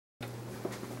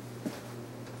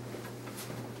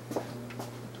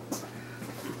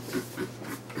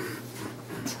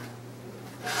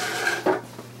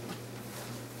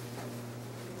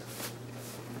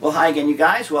Well, hi again, you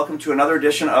guys. Welcome to another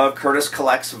edition of Curtis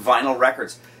Collects Vinyl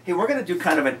Records. Hey, we're going to do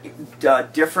kind of a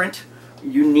different,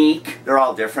 unique, they're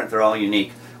all different, they're all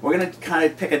unique. We're going to kind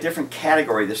of pick a different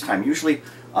category this time. Usually,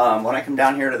 when I come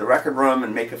down here to the record room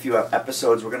and make a few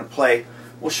episodes, we're going to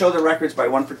we'll show the records by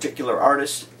one particular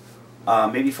artist,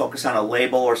 maybe focus on a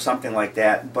label or something like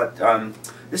that, but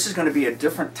this is going to be a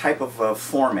different type of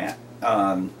format.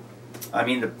 I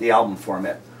mean the album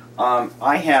format.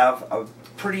 I have a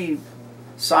pretty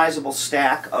sizable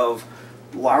stack of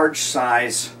large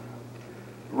size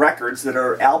records that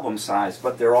are album size,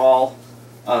 but they're all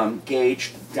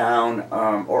gauged down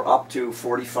or up to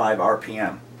 45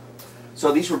 RPM.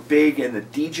 So these were big in the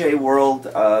DJ world.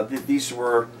 These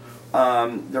were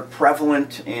they're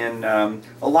prevalent in a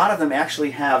lot of them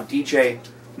actually have DJ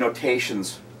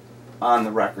notations on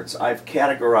the records. I've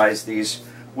categorized these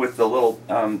with the little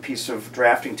piece of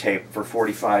drafting tape for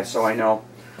 45, so I know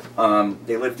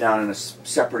they live down in a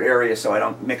separate area, so I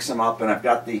don't mix them up. And I've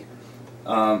got the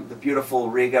beautiful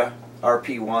Riga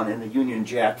RP1 in the Union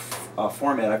Jack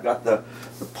format. I've got the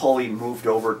pulley moved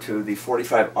over to the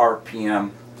 45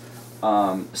 RPM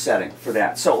setting for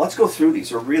that. So let's go through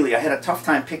these. I had a tough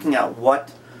time picking out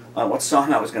what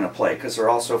song I was going to play because they're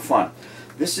all so fun.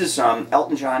 This is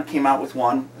Elton John came out with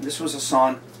one. This was a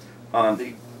song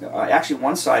that actually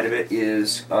one side of it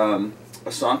is a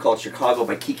song called Chicago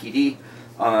by Kiki Dee.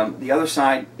 The other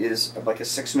side is like a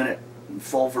 6-minute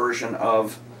full version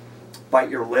of Bite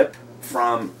Your Lip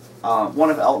from one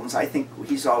of Elton's. I think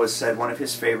he's always said one of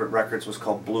his favorite records was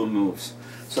called Blue Moves.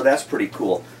 So that's pretty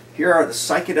cool. Here are the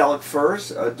Psychedelic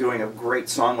Furs doing a great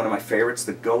song, one of my favorites,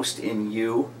 The Ghost in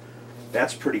You.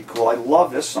 That's pretty cool. I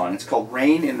love this song. It's called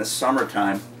Rain in the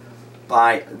Summertime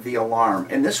by The Alarm.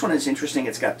 And this one is interesting.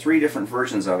 It's got 3 different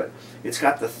versions of it. It's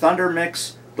got the Thunder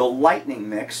mix, the Lightning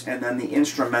mix, and then the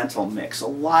instrumental mix. A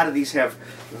lot of these have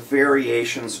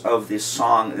variations of this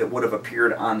song that would have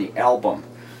appeared on the album.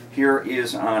 Here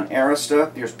is on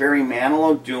Arista. There's Barry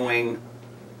Manilow doing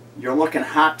You're Looking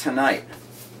Hot Tonight.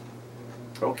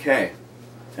 Okay,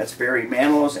 that's Barry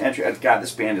Manilow's entry. God,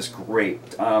 this band is great.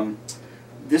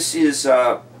 This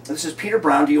is Peter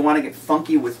Brown, Do You Want to Get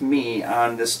Funky With Me,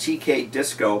 on this TK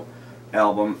Disco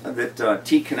album that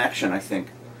T-Connection, I think,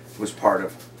 was part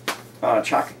of.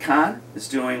 Chaka Khan is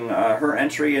doing her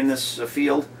entry in this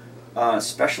field.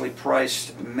 Specially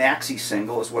priced maxi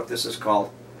single is what this is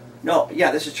called. No, yeah,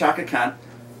 this is Chaka Khan.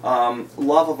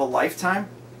 Love of a Lifetime.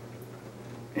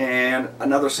 And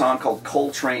another song called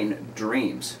Coltrane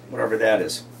Dreams, whatever that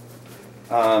is.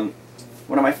 One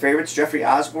of my favorites, Jeffrey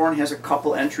Osborne, has a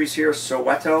couple entries here.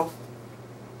 Soweto.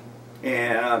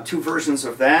 And 2 versions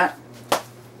of that.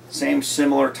 Same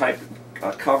similar type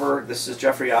cover. This is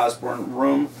Jeffrey Osborne,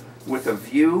 Room with a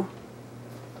View.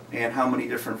 And how many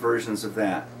different versions of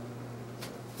that?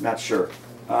 Not sure.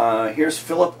 Here's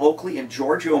Philip Oakley and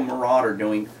Giorgio Moroder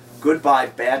doing Goodbye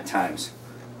Bad Times.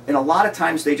 And a lot of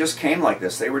times they just came like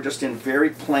this. They were just in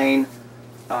very plain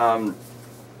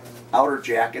outer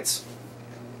jackets.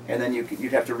 And then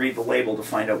you'd have to read the label to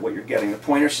find out what you're getting. The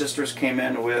Pointer Sisters came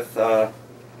in with,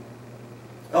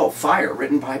 Fire,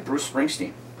 written by Bruce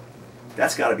Springsteen.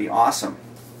 That's got to be awesome.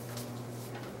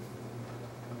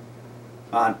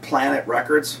 On Planet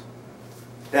Records.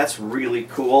 That's really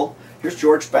cool. Here's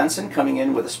George Benson coming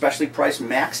in with a specially priced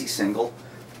maxi single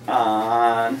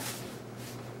on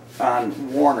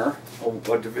Warner,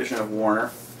 a division of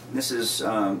Warner. This is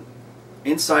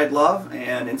Inside Love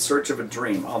and In Search of a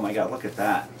Dream. Oh my God, look at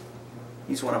that.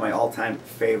 He's one of my all-time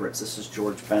favorites. This is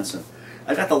George Benson.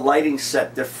 I got the lighting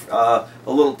set a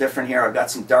little different here. I've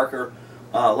got some darker,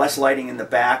 less lighting in the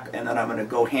back, and then I'm going to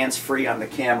go hands-free on the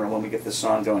camera when we get this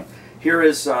song going. Here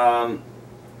is Yella,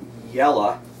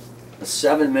 a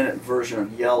 7-minute version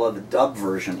of Yella, the dub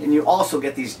version. And you also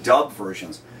get these dub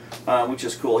versions, which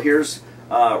is cool. Here's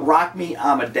Rock Me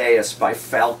Amadeus by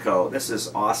Falco. This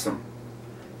is awesome.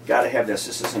 Gotta have this.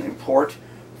 This is an import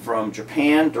from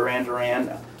Japan, Duran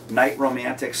Duran, Night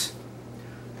Romantics.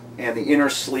 And the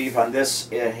inner sleeve on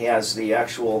this, it has the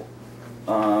actual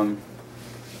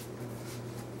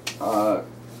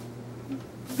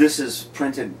this is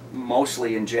printed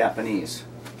mostly in Japanese.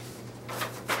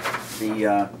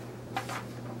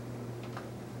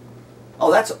 Oh,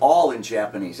 that's all in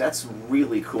Japanese. That's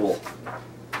really cool.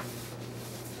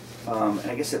 And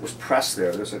I guess it was pressed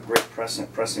there. There's a great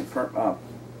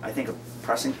I think a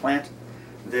pressing plant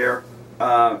there.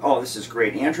 This is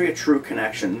great. Andrea True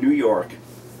Connection, New York.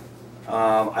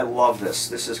 I love this.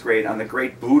 This is great on the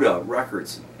Great Buddha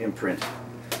Records imprint.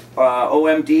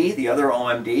 OMD, the other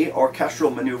OMD, Orchestral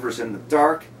Maneuvers in the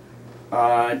Dark,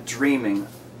 Dreaming.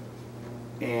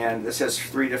 And this has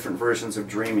 3 different versions of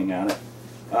Dreaming on it.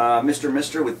 Mr.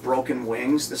 Mister with Broken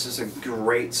Wings. This is a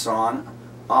great song.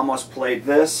 Almost played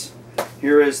this.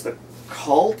 Here is the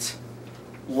Cult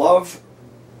Love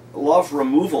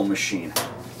Removal Machine.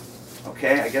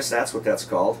 Okay, I guess that's what that's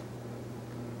called.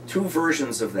 Two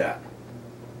versions of that.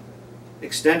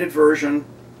 Extended version,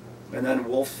 and then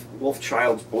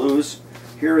Wolfchild's Blues.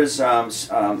 Here is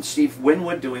Steve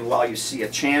Winwood doing While You See a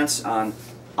Chance on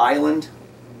Island.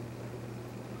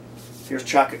 Here's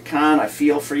Chaka Khan, I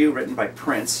Feel For You, written by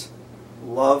Prince.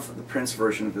 Love the Prince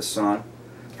version of this song.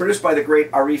 Produced by the great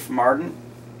Arif Mardin.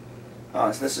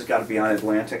 So this has got to be on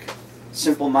Atlantic.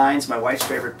 Simple Minds, my wife's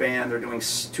favorite band. They're doing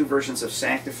two versions of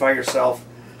Sanctify Yourself.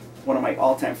 One of my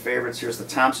all-time favorites. Here's the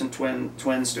Thompson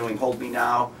Twins doing Hold Me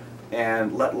Now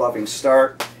and Let Loving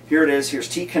Start. Here it is. Here's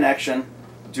T-Connection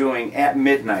doing At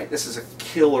Midnight. This is a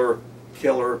killer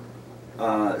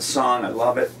song. I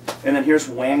love it. And then here's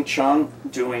Wang Chung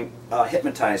doing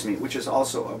Hypnotize Me, which is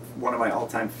also one of my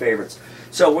all-time favorites.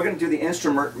 So we're going to do the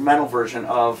instrumental version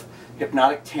of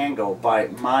Hypnotic Tango by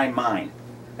My Mind.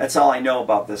 That's all I know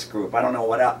about this group. I don't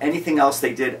know anything else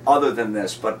they did other than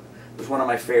this, but it was one of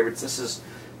my favorites. This has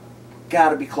got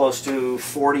to be close to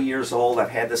 40 years old.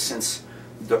 I've had this since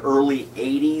the early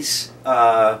 80s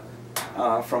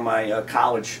from my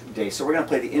college days. So we're going to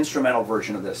play the instrumental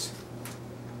version of this.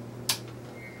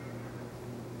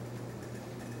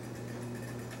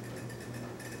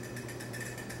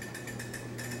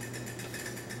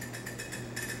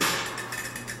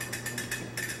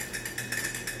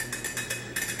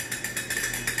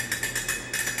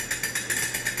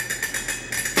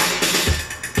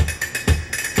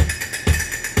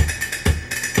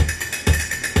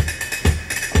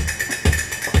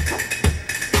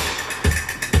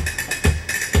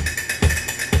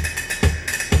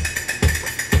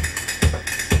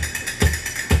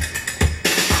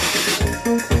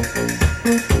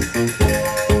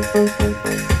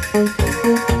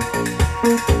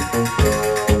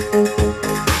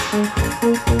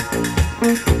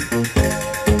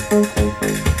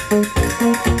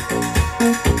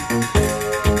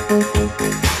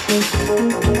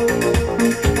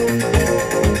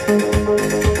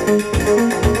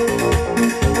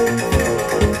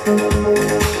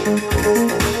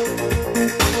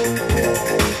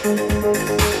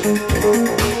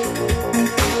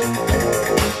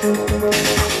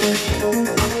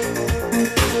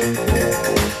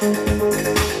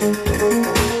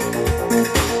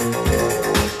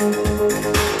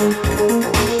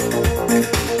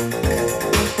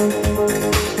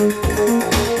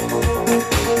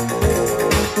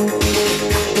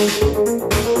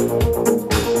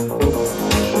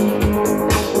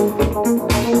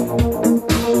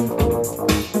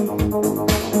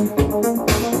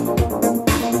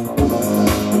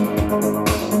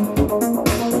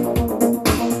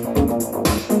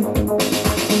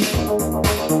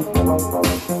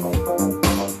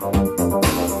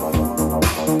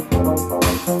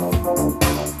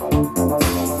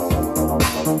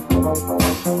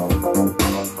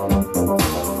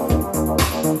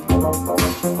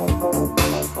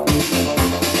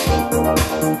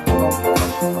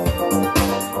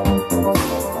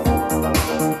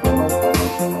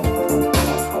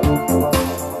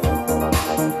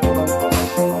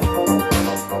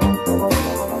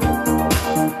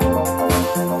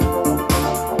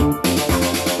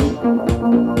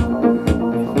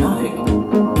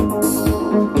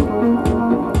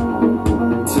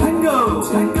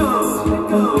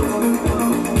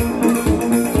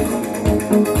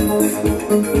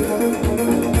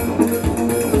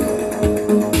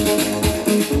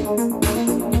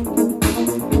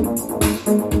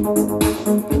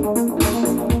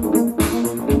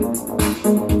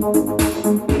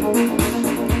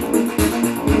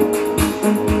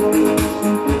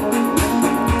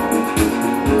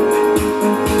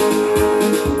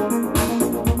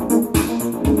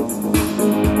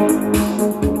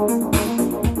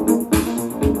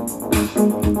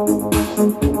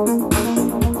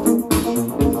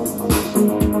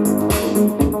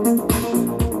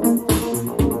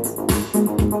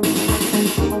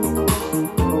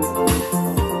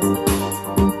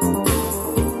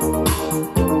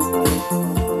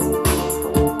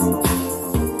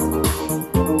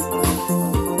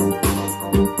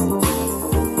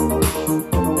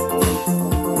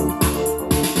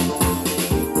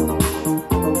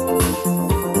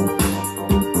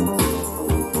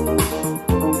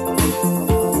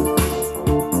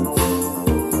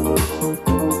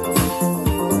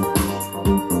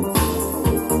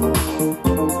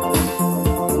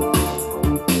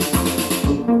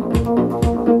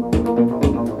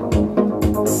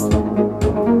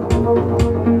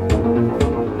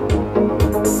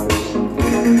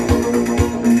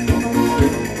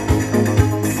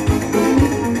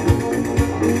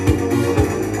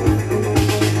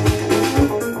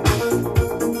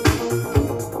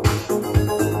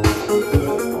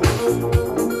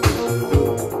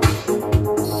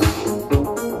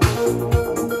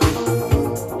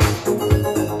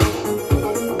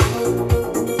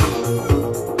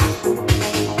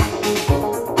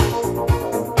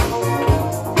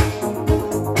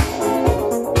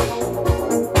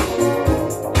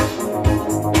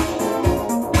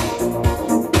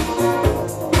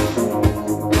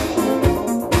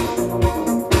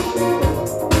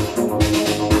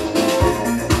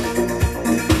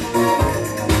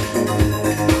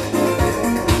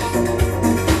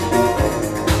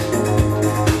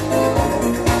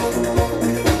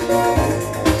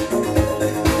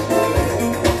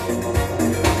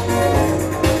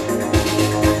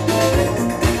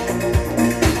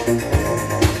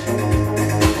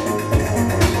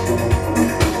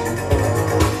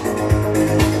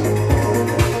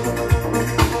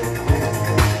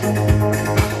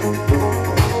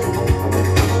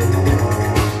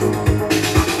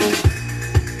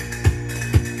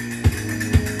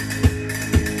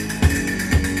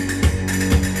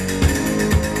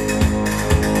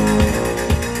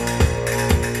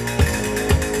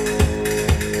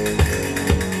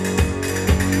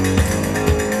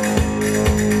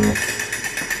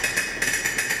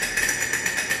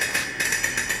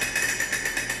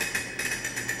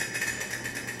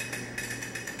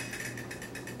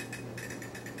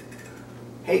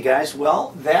 Hey guys,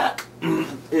 well, that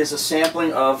is a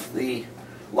sampling of the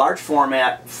large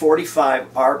format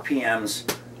 45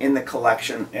 RPMs in the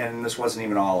collection, and this wasn't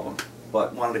even all of them,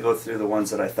 but wanted to go through the ones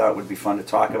that I thought would be fun to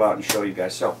talk about and show you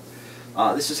guys. So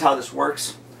this is how this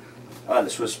works.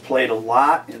 This was played a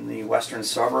lot in the western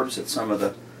suburbs at some of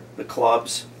the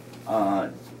clubs,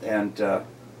 and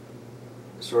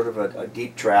sort of a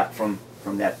deep track from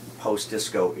that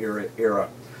post-disco era.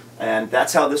 And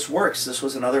that's how this works. This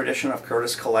was another edition of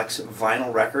Curtis Collects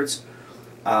Vinyl Records.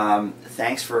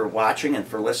 Thanks for watching and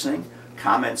for listening.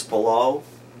 Comments below.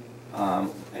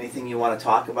 Anything you want to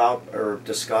talk about or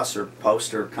discuss or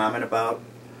post or comment about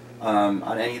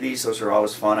on any of these, those are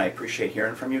always fun. I appreciate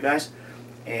hearing from you guys.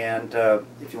 And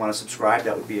if you want to subscribe,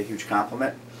 that would be a huge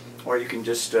compliment. Or you can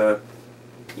just you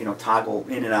know, toggle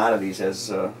in and out of these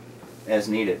as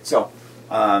needed. So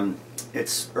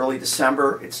it's early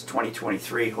December. It's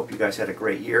 2023. Hope you guys had a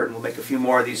great year, and we'll make a few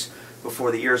more of these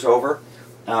before the year's over.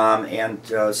 And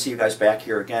see you guys back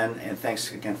here again. And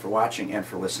thanks again for watching and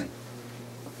for listening.